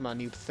know if that's my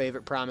new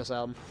favorite Primus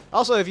album.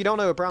 Also, if you don't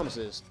know who Primus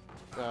is,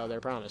 their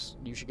Primus,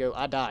 you should go.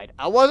 I died.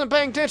 I wasn't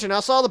paying attention. I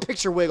saw the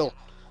picture wiggle,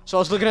 so I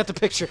was looking at the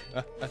picture.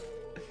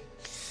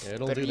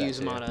 It'll Better do that use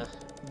to you. mana.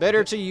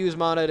 Better to use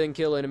mana than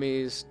kill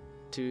enemies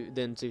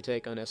than to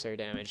take unnecessary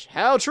damage.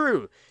 How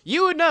true!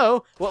 You would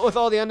know what with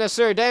all the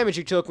unnecessary damage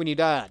you took when you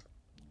died.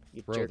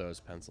 You Throw jerk. those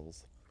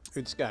pencils.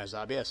 Good skies,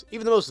 Zob, yes.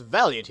 Even the most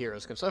valiant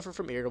heroes can suffer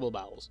from irritable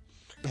bowels.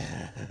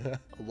 A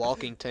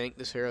walking tank,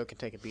 this hero can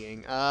take a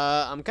beating.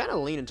 I'm kind of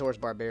leaning towards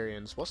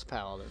barbarians. What's the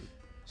paladin?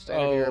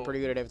 Standard hero, pretty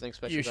good at everything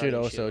special. You should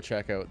also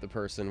check out the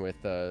person with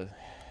the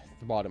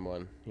bottom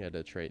one. You had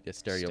a trait,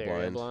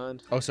 stereo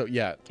blind. Oh, so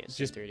yeah, Can't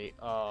see just 3D.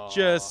 Oh.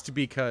 just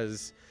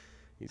because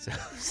he's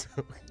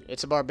so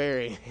It's a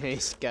barbarian.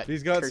 He's got some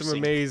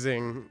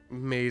cursing.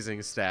 amazing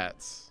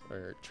stats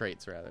or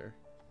traits rather.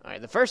 Alright,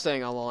 the first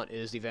thing I want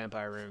is the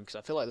vampire room because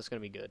I feel like that's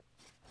gonna be good.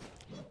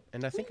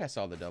 And I think I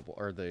saw the double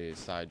or the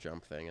side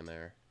jump thing in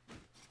there.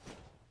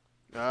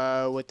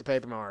 With the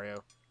Paper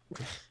Mario.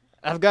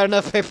 I've got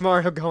enough Paper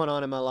Mario going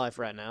on in my life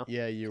right now.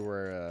 Yeah, you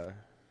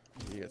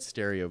got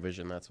stereo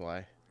vision, that's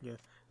why.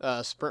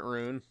 Yeah. Sprint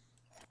rune.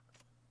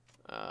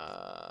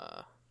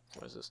 What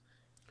is this?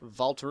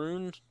 Vault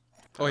rune.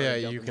 Oh yeah,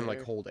 Jump you in can the like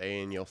air. hold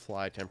A and you'll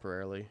fly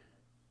temporarily.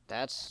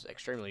 That's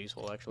extremely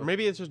useful, Or actually.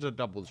 maybe it's just a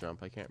double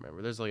jump. I can't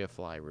remember. There's like a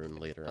fly rune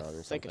later on or I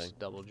think something. it's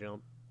double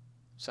jump.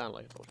 Sound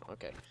like a double jump.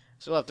 Okay.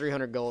 Still have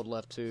 300 gold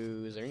left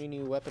too. Is there any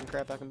new weapon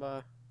crap I can buy?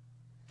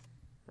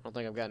 I don't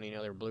think I've got any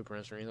other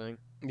blueprints or anything.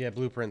 Yeah,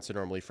 blueprints are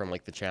normally from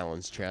like the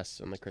challenge chests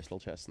and the crystal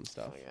chests and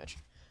stuff. I gotcha.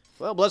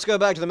 Well, let's go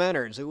back to the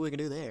manor and see what we can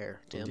do there,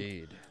 Tim.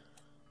 Indeed.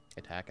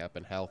 Attack up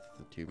and health,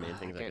 the two main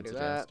things I Can't could do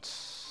suggest.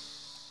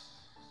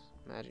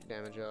 that. Magic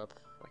damage up.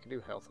 I can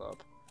do health up.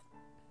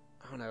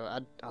 I don't know.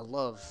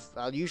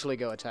 I'll usually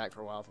go attack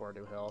for a while before I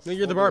do health. No,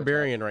 you're the We'll do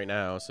barbarian right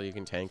now, so you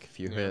can tank a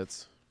few Yeah.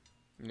 hits.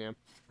 attack. Yeah.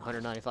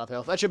 195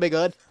 health. That should be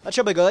good. That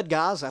should be good,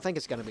 guys. I think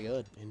it's gonna be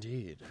good.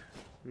 Indeed.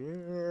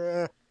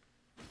 Yeah.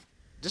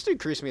 This dude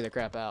creeps me the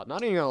crap out.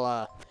 Not even gonna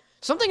lie.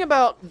 Something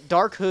about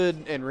Dark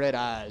Hood and Red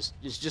Eyes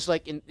is just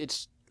like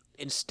it's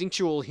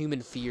instinctual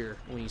human fear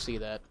when you see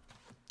that.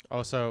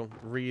 Also,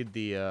 read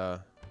the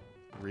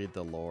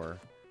lore.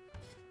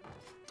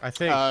 I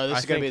think This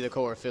is gonna be the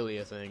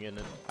chorophilia thing, isn't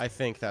it? I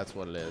think that's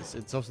what it is.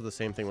 It's also the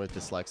same thing with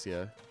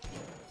dyslexia,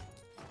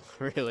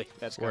 Really?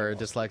 That's where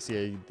kinda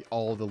dyslexia,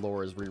 all the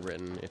lore is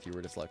rewritten if you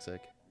were dyslexic.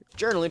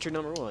 Journal entry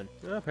number 1.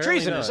 Apparently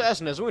Treason, not.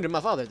 assassin has wounded my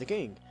father, the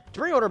king. To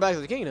bring order back to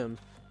the kingdom,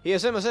 he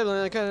has sent my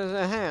sibling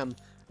a ham.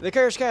 The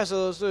cursed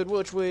castle stood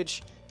which.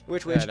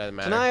 doesn't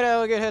matter. Tonight I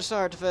will get head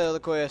start to fail the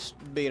quest,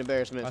 be an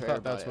embarrassment I for thought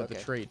everybody. that's what Okay.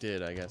 the trait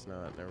did. I guess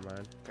not. Never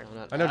mind. Apparently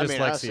not. I know mean,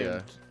 dyslexia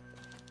assumed-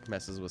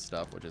 messes with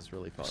stuff, which is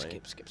really funny.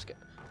 Skip.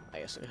 I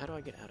assume. How do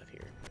I get out of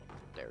here?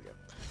 There we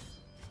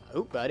go.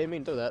 Oop! I didn't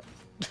mean to do that.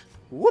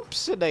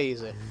 Whoopsie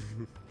daisy.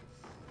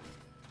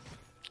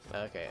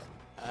 Okay,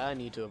 I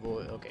need to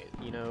avoid. Okay,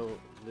 you know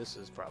this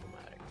is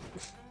problematic.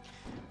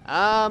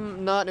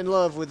 I'm not in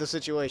love with the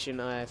situation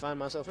I find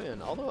myself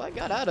in. Although I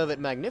got out of it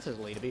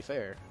magnificently, to be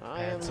fair.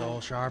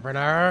 Pencil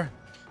sharpener.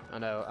 I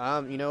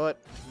know. You know what?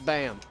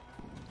 Bam.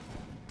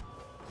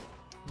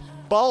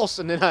 Boss,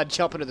 and then I'd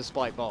jump into the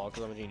spike ball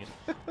because I'm a genius.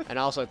 And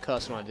I also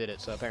cussed when I did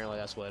it, so apparently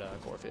that's what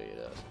chorophilia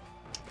does.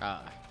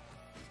 Ah.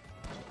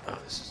 Oh,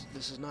 this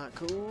is not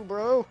cool,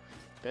 bro.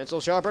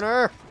 Pencil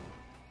sharpener.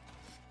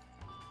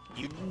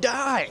 You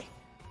die.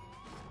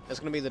 That's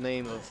gonna be the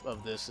name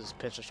of this is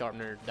pencil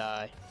sharpener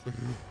die,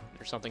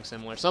 or something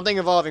similar. Something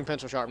involving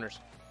pencil sharpeners.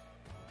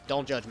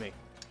 Don't judge me.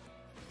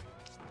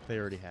 They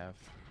already have.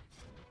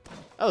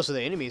 Oh, so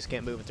the enemies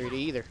can't move in 3D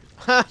either.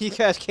 Ha! You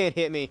guys can't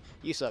hit me.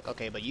 You suck.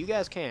 Okay, but you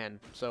guys can.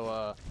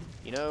 So,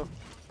 you know,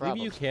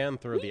 Maybe you problems. can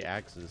throw the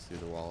axes through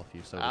the wall if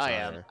you so I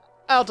desire. am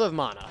out of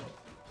mana.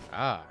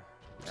 Ah.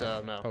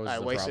 So no, poses I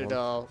a wasted it problem.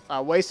 all. I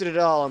wasted it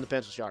all on the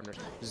pencil sharpeners.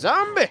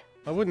 Zombie!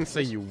 I wouldn't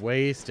say you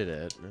wasted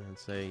it. I'd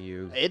say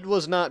you. It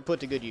was not put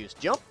to good use.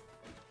 Jump.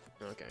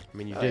 Okay. I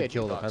mean, you Oh, did yeah,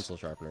 kill the jukebox. pencil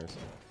sharpeners.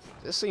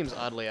 This seems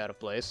oddly out of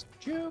place.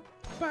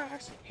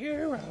 Jukebox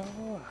hero.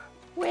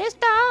 With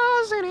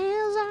stars in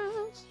his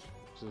eyes.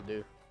 What's it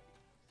do?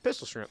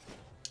 Pistol shrimp.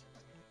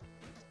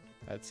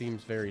 That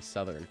seems very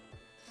southern.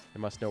 It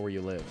must know where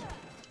you live.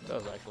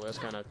 Does actually. That's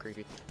kind of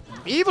creepy.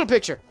 Evil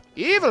picture.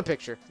 Evil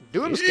picture.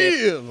 Doom skip.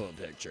 Evil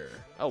picture.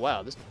 Oh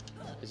wow. This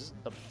is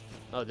this.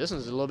 Oh, this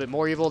one's a little bit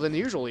more evil than the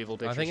usual evil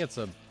picture. I think it's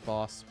a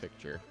boss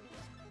picture.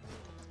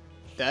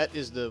 That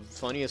is the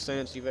funniest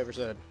sentence you've ever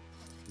said.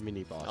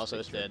 Mini boss. Also,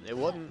 it's picture. dead. It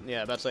wasn't.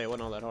 Yeah, about to say it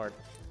wasn't all that hard.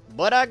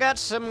 But I got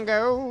some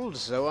gold,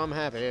 so I'm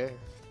happy.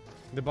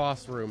 The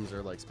boss rooms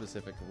are like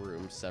specific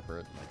rooms,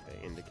 separate,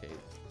 like they indicate.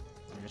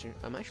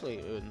 I'm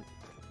actually.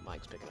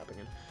 Mike's picking up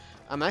again.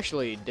 I'm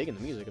actually digging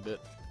the music a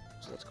bit.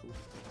 so that's cool.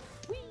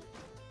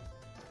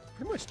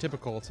 Pretty much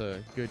typical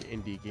to good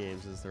indie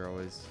games is they're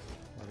always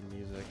a lot of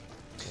music.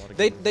 A lot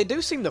of They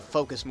do seem to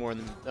focus more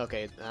than...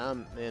 Okay,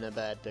 I'm in a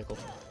bad pickle.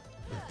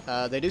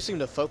 They do seem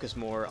to focus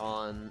more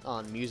on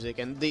music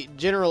and the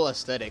general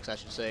aesthetics, I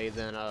should say,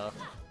 than a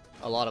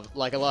lot of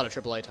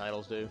AAA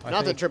titles do.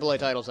 Not that AAA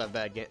titles have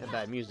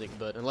bad music,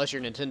 but unless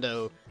you're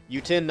Nintendo,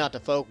 you tend not to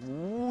focus.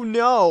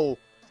 No.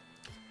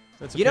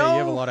 That's okay. You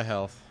have a lot of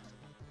health.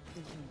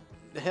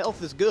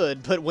 Health is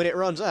good, but when it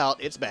runs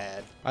out, it's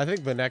bad. I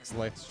think the next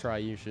Let's Try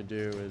you should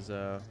do is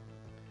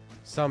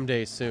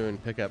someday soon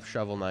pick up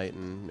Shovel Knight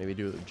and maybe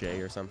do it with Jay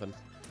or something.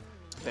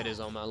 That is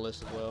on my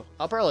list as well.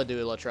 I'll probably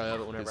do a Let's Try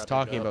of it whenever I pick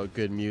talking it up. about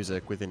good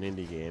music within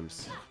indie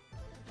games.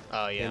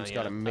 Oh yeah, Game's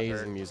got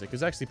amazing music. It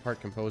was actually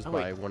part composed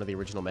by one of the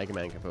original Mega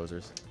Man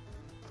composers.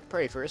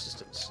 Pray for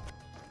assistance.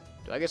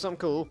 Do I get something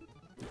cool?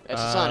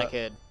 That's a Sonic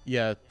head.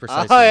 Yeah,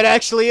 precisely. Oh, it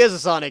actually is a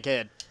Sonic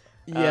head.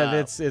 Yeah,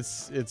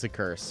 it's a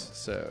curse.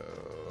 So.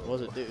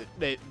 What's it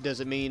do? Does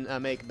it mean I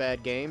make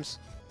bad games?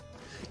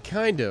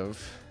 Kind of.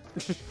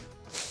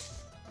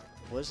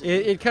 What's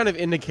it kind of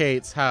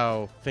indicates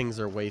how things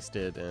are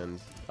wasted and...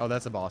 Oh,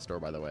 that's a boss door,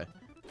 by the way.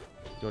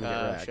 You want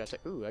to get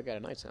wrecked. Ooh, I got a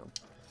night sound.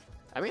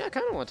 I mean, I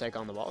kind of want to take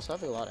on the boss. I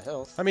have a lot of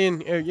health. I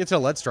mean, it's a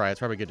Let's Try. It's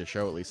probably good to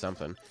show at least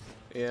something.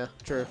 Yeah,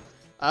 true.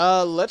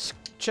 Let's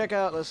check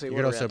out... Let's see. You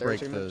can also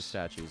break those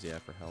statues, yeah,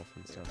 for health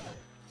and stuff.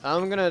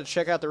 I'm going to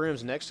check out the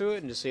rooms next to it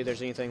and just see if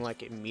there's anything,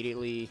 like,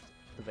 immediately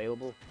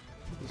available.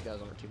 These guys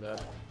aren't too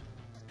bad.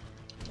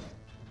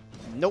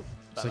 Nope.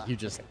 It's like you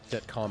just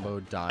get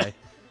comboed, die.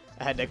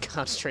 I had to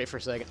concentrate for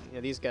a second.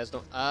 Yeah, these guys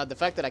don't... the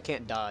fact that I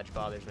can't dodge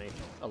bothers me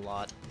a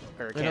lot.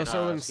 Or you know,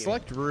 so in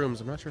select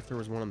rooms, I'm not sure if there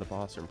was one in the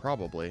boss room,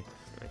 probably.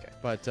 Okay.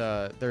 But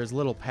there's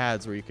little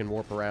pads where you can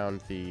warp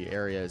around the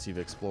areas you've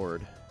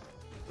explored.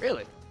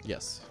 Really?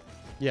 Yes.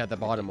 Yeah, the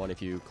bottom one,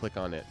 if you click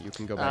on it, you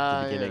can go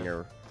back to the beginning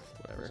or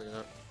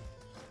whatever.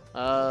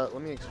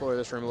 Let me explore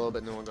this room a little bit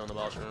and then we'll go in the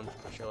boss room.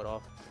 Show it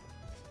off.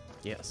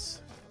 Yes.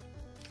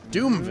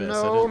 Doomvis.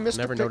 No, I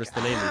never noticed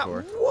the name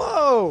before.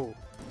 Whoa!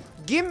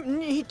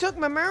 He took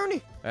my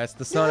money. That's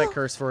the Sonic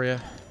curse for you.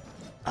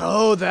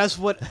 Oh, that's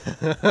what...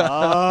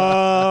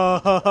 Oh,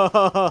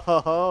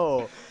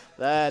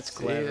 that's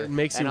clever. It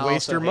makes you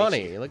waste your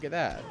money. Look at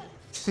that.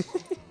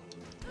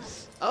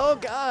 Oh,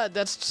 God,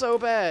 that's so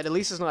bad. At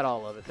least it's not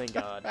all of it, thank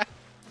God.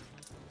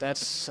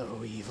 That's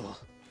so evil.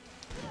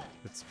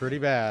 It's pretty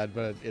bad,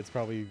 but it's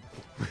probably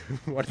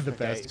one of the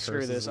best curses.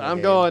 Screw this. In the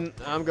I'm game.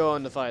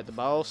 going to fight the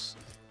boss.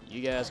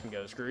 You guys can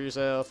go screw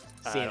yourself.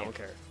 I don't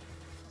care.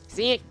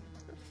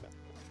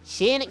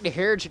 Sonic the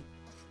Hedge.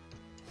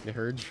 The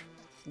Hedge?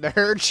 The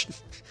Hedge.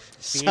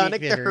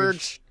 Sonic the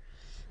Hedge.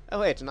 Oh,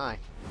 wait, it's an eye.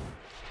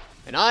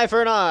 An eye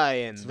for an eye,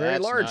 and it's a very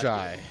large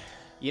eye. Good.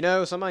 You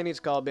know, somebody needs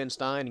to call Ben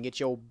Stein and get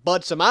your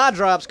butt some eye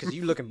drops, because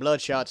you looking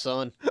bloodshot,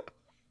 son.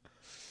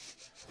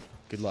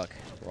 Good luck.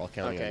 We're all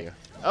counting on you.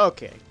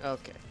 Okay.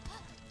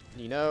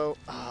 You know,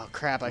 oh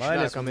crap! I should not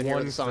have come in here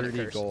with a Sonic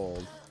curse.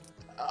 Gold.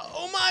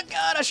 Oh my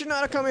God! I should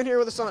not have come in here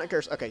with a Sonic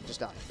curse. Okay,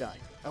 just die.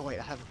 Oh wait,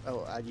 I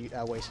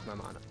wasted my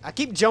mana. I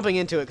keep jumping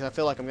into it because I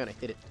feel like I'm gonna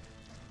hit it.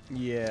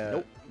 Yeah.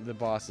 Nope. The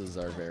bosses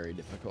are very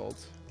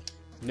difficult.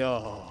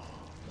 No,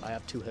 I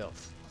have 2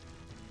 health.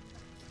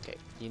 Okay,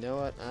 you know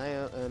what? I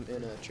am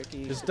in a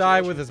tricky. Just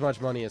die with as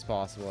much money as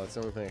possible. That's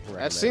the only thing I can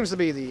recommend. That seems to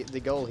be the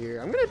goal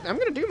here. I'm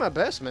gonna do my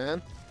best,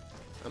 man.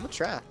 I'm gonna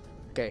try.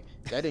 Okay,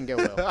 that didn't go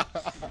well.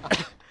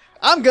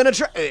 I'm gonna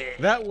try.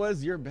 That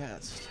was your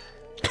best.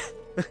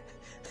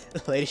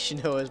 Lady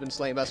Shinoa has been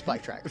slain by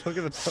Spike Track. Look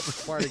at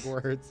the parting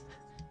words.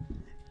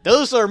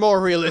 Those are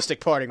more realistic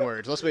parting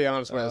words. Let's be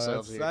honest with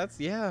ourselves here. That's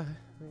yeah,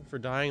 for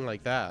dying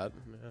like that.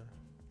 Yeah.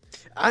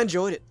 I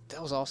enjoyed it.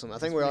 That was awesome. I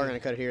think we are going to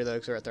cut it here, though,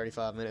 because we're at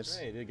 35 minutes.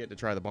 Hey, you did get to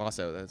try the boss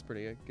out. That's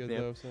pretty good,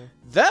 though. So.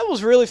 That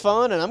was really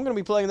fun, and I'm going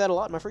to be playing that a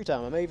lot in my free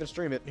time. I may even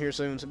stream it here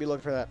soon, so be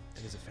looking for that.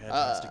 It is a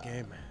fantastic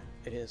game.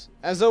 It is.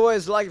 As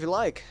always, like if you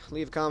like.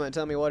 Leave a comment.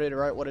 Tell me what I did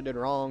right, what I did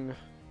wrong.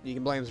 You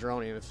can blame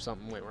Zronium if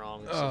something went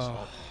wrong. It's his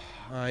fault.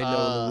 I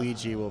know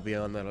Luigi will be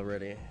on that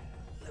already.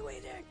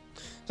 Luigi.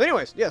 So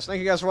anyways, yes, thank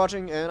you guys for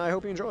watching, and I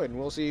hope you enjoyed, and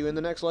we'll see you in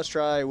the next Let's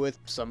Try with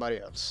somebody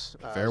else.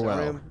 Farewell.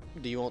 Zronium,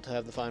 do you want to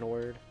have the final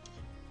word?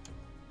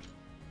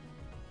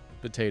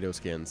 Potato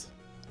skins.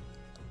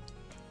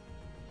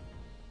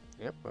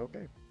 Yep,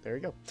 okay. There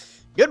you go.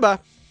 Goodbye.